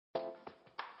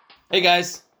Hey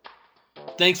guys,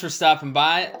 thanks for stopping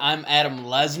by. I'm Adam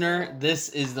Lesner. This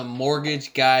is the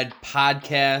Mortgage Guide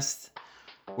Podcast,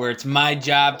 where it's my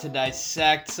job to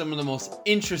dissect some of the most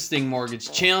interesting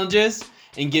mortgage challenges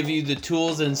and give you the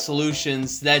tools and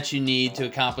solutions that you need to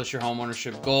accomplish your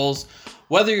homeownership goals.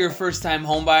 Whether you're a first-time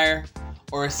homebuyer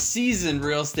or a seasoned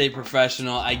real estate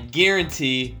professional, I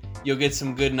guarantee you'll get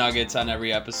some good nuggets on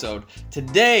every episode.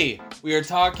 Today, we are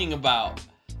talking about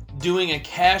doing a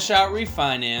cash-out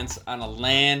refinance on a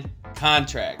land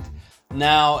contract.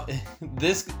 Now,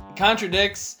 this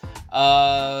contradicts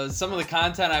some of the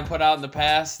content I put out in the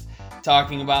past,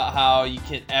 talking about how you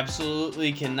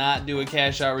absolutely cannot do a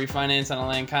cash-out refinance on a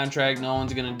land contract. No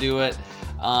one's going to do it.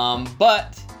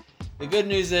 But the good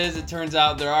news is it turns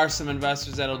out there are some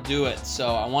investors that'll do it. So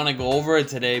I want to go over it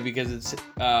today because it's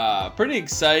pretty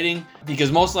exciting,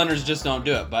 because most lenders just don't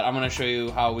do it. But I'm going to show you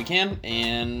how we can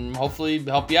and hopefully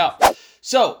help you out.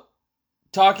 So,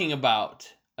 talking about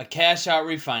a cash-out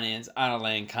refinance on a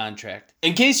land contract.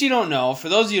 In case you don't know, for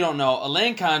those of you who don't know, a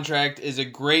land contract is a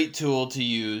great tool to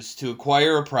use to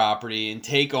acquire a property and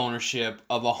take ownership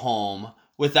of a home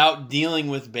without dealing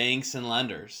with banks and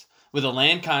lenders. With a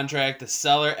land contract, the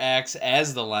seller acts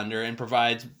as the lender and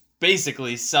provides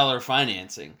basically seller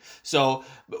financing. So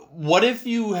what if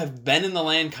you have been in the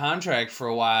land contract for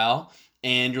a while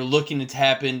and you're looking to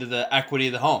tap into the equity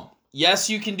of the home? Yes,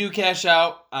 you can do cash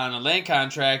out on a land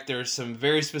contract. There are some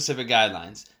very specific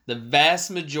guidelines. The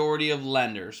vast majority of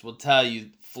lenders will tell you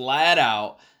flat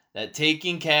out that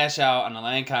taking cash out on a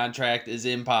land contract is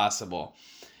impossible.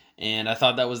 And I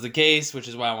thought that was the case, which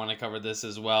is why I want to cover this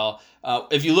as well.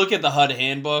 If you look at the HUD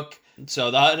handbook,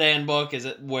 so the HUD handbook is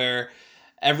where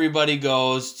everybody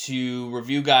goes to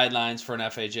review guidelines for an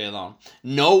FHA loan.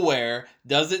 Nowhere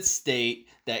does it state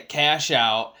that cash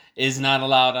out is not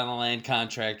allowed on a land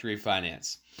contract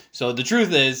refinance. So the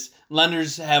truth is,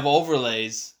 lenders have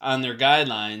overlays on their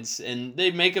guidelines, and they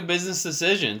make a business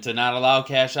decision to not allow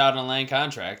cash out on a land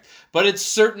contract. But it's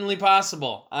certainly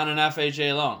possible on an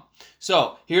FHA loan.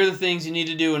 So here are the things you need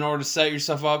to do in order to set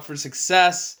yourself up for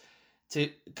success to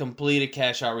complete a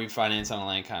cash out refinance on a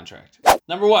land contract.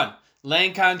 Number one,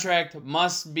 land contract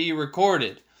must be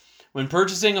recorded. When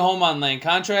purchasing a home on land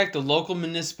contract, the local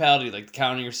municipality, like the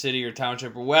county or city or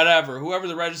township or whatever, whoever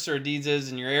the register of deeds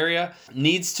is in your area,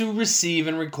 needs to receive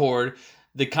and record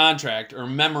the contract or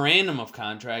memorandum of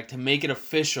contract to make it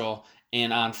official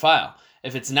and on file.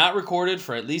 If it's not recorded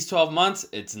for at least 12 months,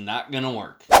 it's not going to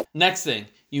work. Next thing,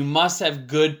 you must have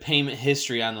good payment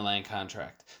history on the land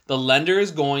contract. The lender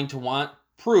is going to want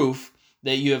proof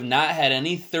that you have not had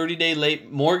any 30-day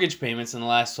late mortgage payments in the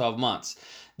last 12 months.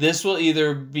 This will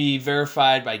either be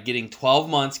verified by getting 12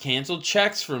 months canceled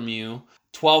checks from you,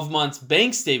 12 months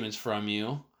bank statements from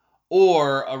you,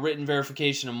 or a written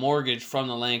verification of mortgage from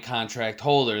the land contract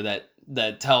holder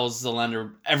that tells the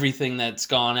lender everything that's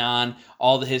gone on,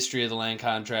 all the history of the land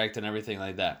contract and everything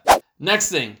like that. Next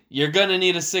thing, you're going to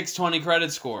need a 620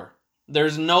 credit score.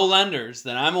 There's no lenders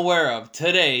that I'm aware of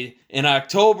today in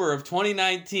October of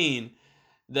 2019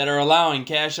 that are allowing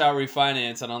cash out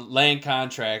refinance on a land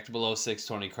contract below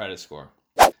 620 credit score.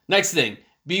 Next thing,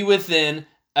 be within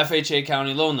FHA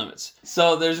county loan limits.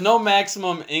 So there's no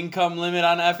maximum income limit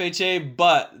on FHA,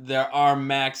 but there are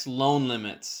max loan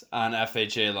limits on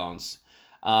FHA loans.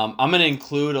 I'm going to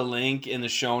include a link in the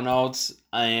show notes,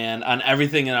 and on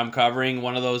everything that I'm covering,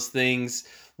 one of those things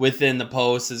within the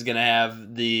post is going to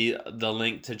have the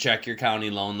link to check your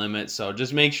county loan limit. So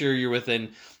just make sure you're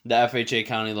within the FHA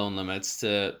county loan limits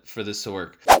for this to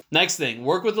work. Next thing,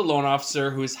 work with a loan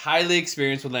officer who is highly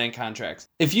experienced with land contracts.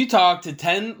 If you talk to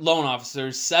 10 loan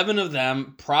officers, 7 of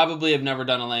them probably have never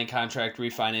done a land contract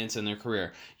refinance in their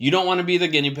career. You don't want to be the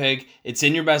guinea pig. It's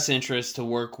in your best interest to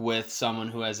work with someone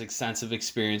who has extensive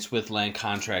experience with land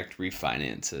contract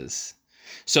refinances.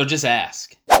 So just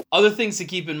ask. Other things to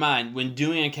keep in mind when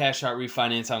doing a cash out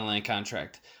refinance on a land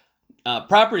contract.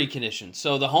 Property condition.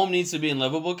 So the home needs to be in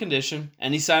livable condition.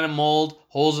 Any sign of mold,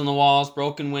 holes in the walls,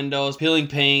 broken windows, peeling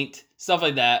paint, stuff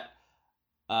like that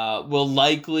will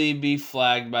likely be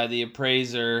flagged by the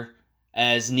appraiser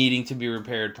as needing to be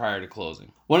repaired prior to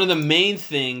closing. One of the main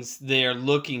things they are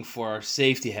looking for are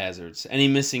safety hazards. Any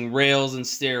missing rails and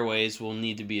stairways will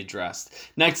need to be addressed.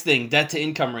 Next thing, debt to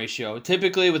income ratio.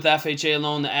 Typically with FHA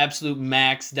loan, the absolute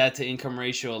max debt to income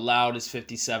ratio allowed is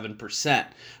 57%.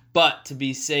 But to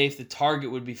be safe, the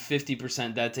target would be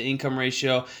 50% debt to income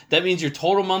ratio. That means your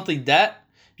total monthly debt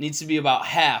needs to be about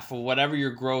half of whatever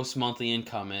your gross monthly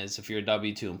income is if you're a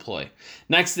W-2 employee.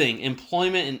 Next thing,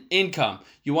 employment and income.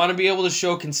 You want to be able to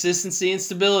show consistency and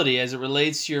stability as it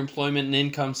relates to your employment and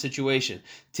income situation.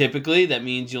 Typically, that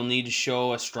means you'll need to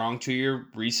show a strong 2-year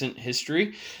recent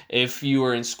history. If you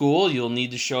were in school, you'll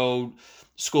need to show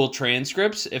school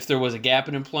transcripts. If there was a gap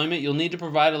in employment, you'll need to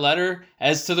provide a letter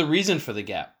as to the reason for the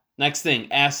gap. Next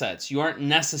thing, assets. You aren't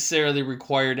necessarily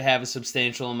required to have a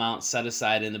substantial amount set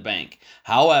aside in the bank.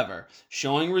 However,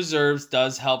 showing reserves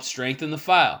does help strengthen the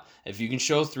file. If you can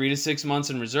show 3 to 6 months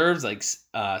in reserves like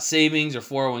savings or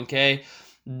 401k,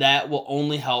 that will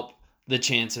only help the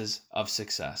chances of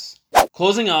success.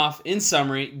 Closing off, in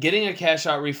summary, getting a cash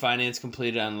out refinance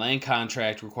completed on land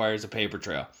contract requires a paper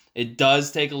trail. It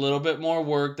does take a little bit more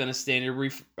work than a standard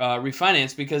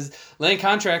refinance because land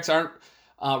contracts aren't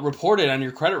reported on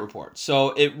your credit report.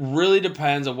 So it really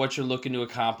depends on what you're looking to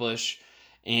accomplish.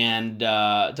 And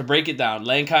to break it down,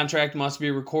 land contract must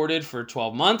be recorded for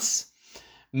 12 months.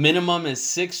 Minimum is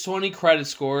 620 credit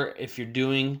score if you're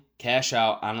doing cash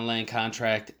out on a land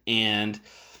contract, and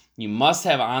you must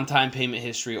have on-time payment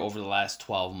history over the last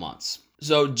 12 months.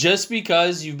 So just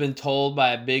because you've been told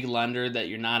by a big lender that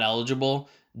you're not eligible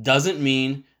doesn't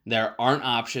mean there aren't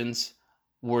options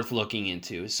worth looking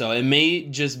into. So it may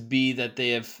just be that they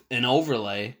have an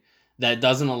overlay that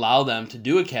doesn't allow them to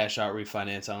do a cash out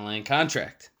refinance on a land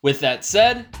contract. With that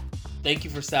said, thank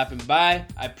you for stopping by.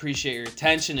 I appreciate your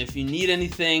attention. If you need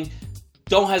anything,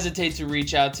 don't hesitate to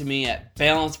reach out to me at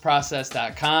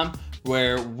balanceprocess.com,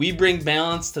 where we bring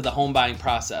balance to the home buying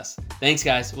process. Thanks,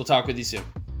 guys. We'll talk with you soon.